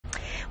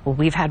Well,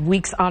 we've had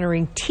weeks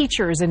honoring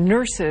teachers and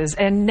nurses,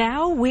 and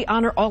now we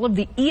honor all of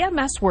the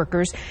EMS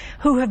workers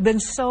who have been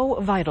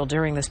so vital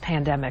during this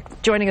pandemic.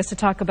 Joining us to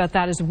talk about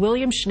that is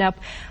William Schnepp,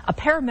 a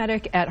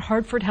paramedic at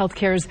Hartford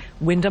Healthcare's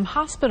Windham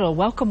Hospital.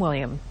 Welcome,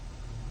 William.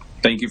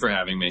 Thank you for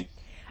having me.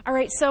 All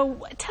right,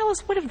 so tell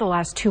us, what have the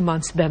last 2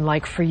 months been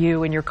like for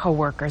you and your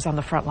coworkers on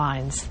the front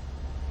lines?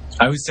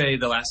 I would say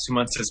the last 2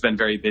 months has been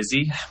very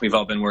busy. We've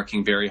all been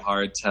working very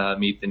hard to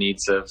meet the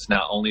needs of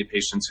not only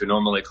patients who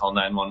normally call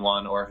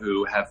 911 or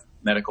who have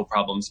medical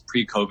problems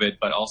pre-COVID,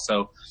 but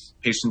also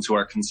patients who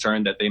are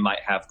concerned that they might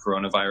have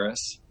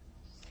coronavirus.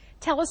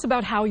 Tell us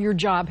about how your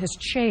job has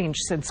changed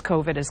since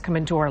COVID has come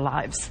into our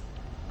lives.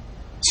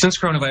 Since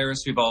coronavirus,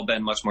 we've all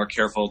been much more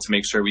careful to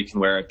make sure we can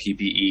wear a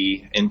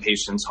PPE in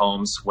patients'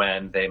 homes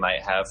when they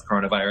might have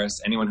coronavirus.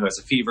 Anyone who has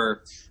a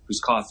fever,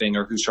 who's coughing,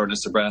 or who's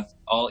shortness of breath,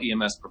 all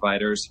EMS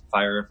providers,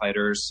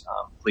 firefighters,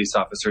 police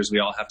officers, we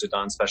all have to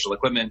don special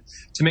equipment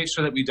to make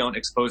sure that we don't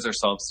expose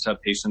ourselves to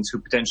patients who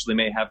potentially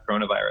may have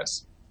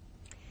coronavirus.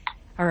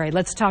 All right,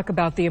 let's talk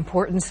about the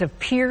importance of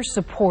peer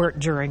support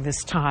during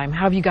this time.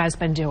 How have you guys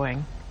been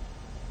doing?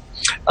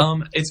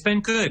 It's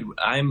been good.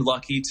 I'm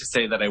lucky to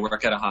say that I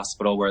work at a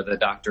hospital where the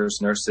doctors,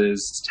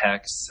 nurses,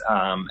 techs,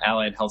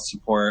 allied health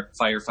support,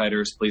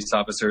 firefighters, police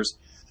officers,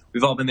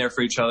 we've all been there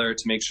for each other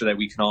to make sure that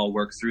we can all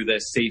work through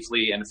this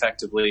safely and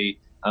effectively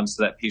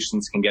so that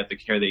patients can get the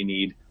care they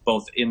need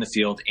both in the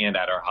field and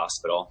at our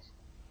hospital.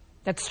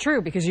 That's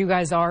true, because you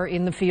guys are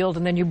in the field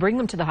and then you bring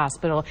them to the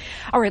hospital.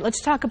 All right,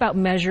 let's talk about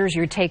measures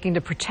you're taking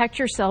to protect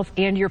yourself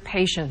and your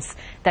patients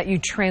that you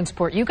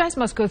transport. You guys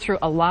must go through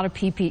a lot of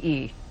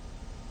PPE.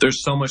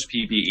 There's so much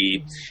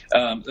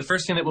PPE. The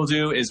first thing that we'll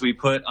do is we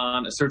put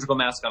on a surgical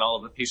mask on all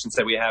of the patients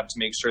that we have to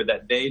make sure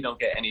that they don't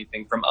get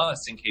anything from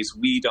us in case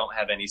we don't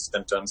have any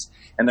symptoms.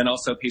 And then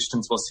also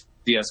patients will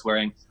see us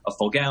wearing a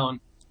full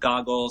gown,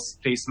 goggles,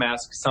 face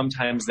mask,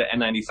 sometimes the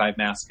N95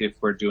 mask if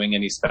we're doing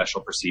any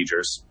special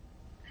procedures.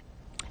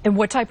 And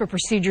what type of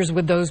procedures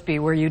would those be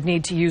where you'd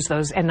need to use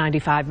those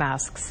N95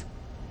 masks?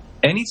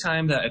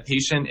 Anytime that a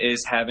patient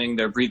is having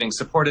their breathing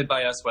supported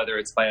by us, whether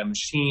it's by a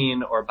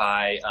machine or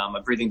by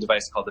a breathing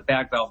device called the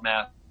bag valve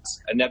mask,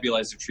 a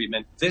nebulizer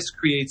treatment, this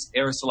creates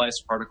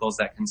aerosolized particles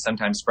that can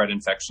sometimes spread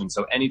infection.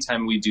 So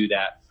anytime we do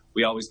that,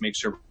 we always make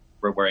sure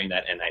we're wearing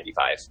that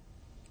N95.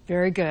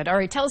 Very good. All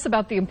right, tell us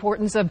about the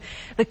importance of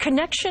the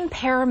connection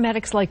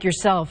paramedics like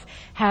yourself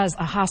has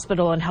a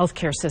hospital and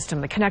healthcare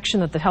system, the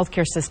connection that the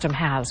healthcare system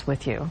has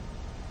with you.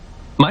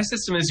 My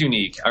system is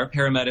unique. Our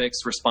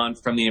paramedics respond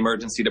from the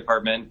emergency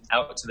department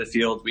out to the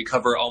field. We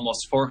cover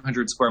almost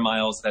 400 square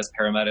miles as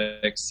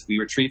paramedics. We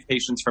retrieve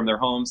patients from their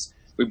homes.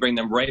 We bring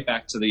them right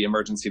back to the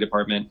emergency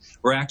department.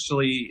 We're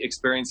actually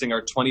experiencing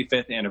our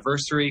 25th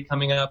anniversary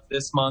coming up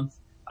this month.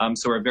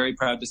 So we're very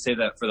proud to say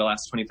that for the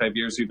last 25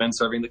 years, we've been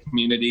serving the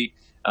community.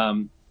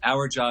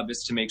 Our job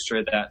is to make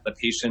sure that the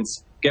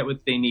patients get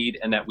what they need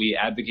and that we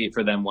advocate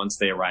for them once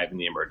they arrive in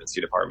the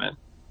emergency department.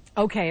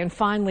 Okay, and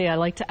finally, I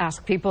like to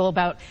ask people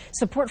about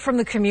support from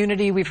the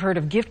community. We've heard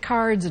of gift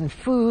cards and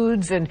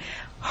foods and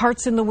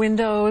hearts in the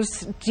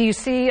windows. Do you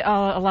see a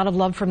lot of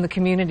love from the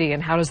community,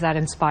 and how does that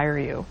inspire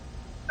you?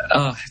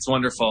 It's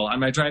wonderful.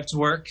 On my drive to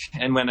work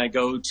and when I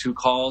go to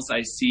calls,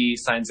 I see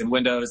signs in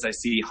windows. I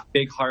see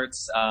big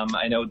hearts.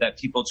 I know that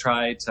people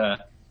try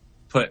to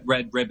put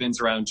red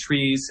ribbons around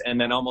trees, and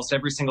then almost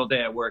every single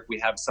day at work, we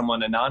have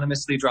someone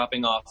anonymously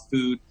dropping off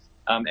food.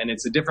 And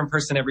it's a different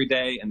person every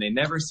day, and they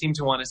never seem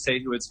to want to say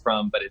who it's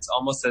from, but it's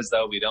almost as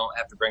though we don't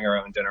have to bring our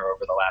own dinner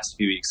over the last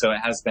few weeks. So it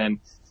has been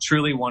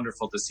truly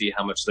wonderful to see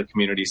how much the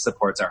community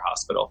supports our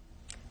hospital.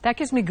 That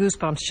gives me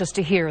goosebumps just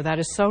to hear. That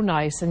is so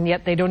nice, and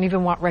yet they don't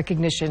even want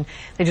recognition.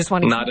 They just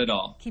want to Not at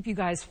all. Keep you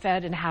guys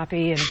fed and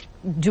happy and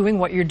doing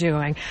what you're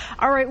doing.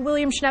 All right,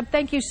 William Schnepp,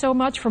 thank you so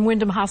much from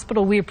Windham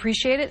Hospital. We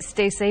appreciate it.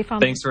 Stay safe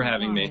on Thanks for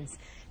having me.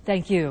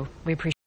 Thank you. We appreciate it.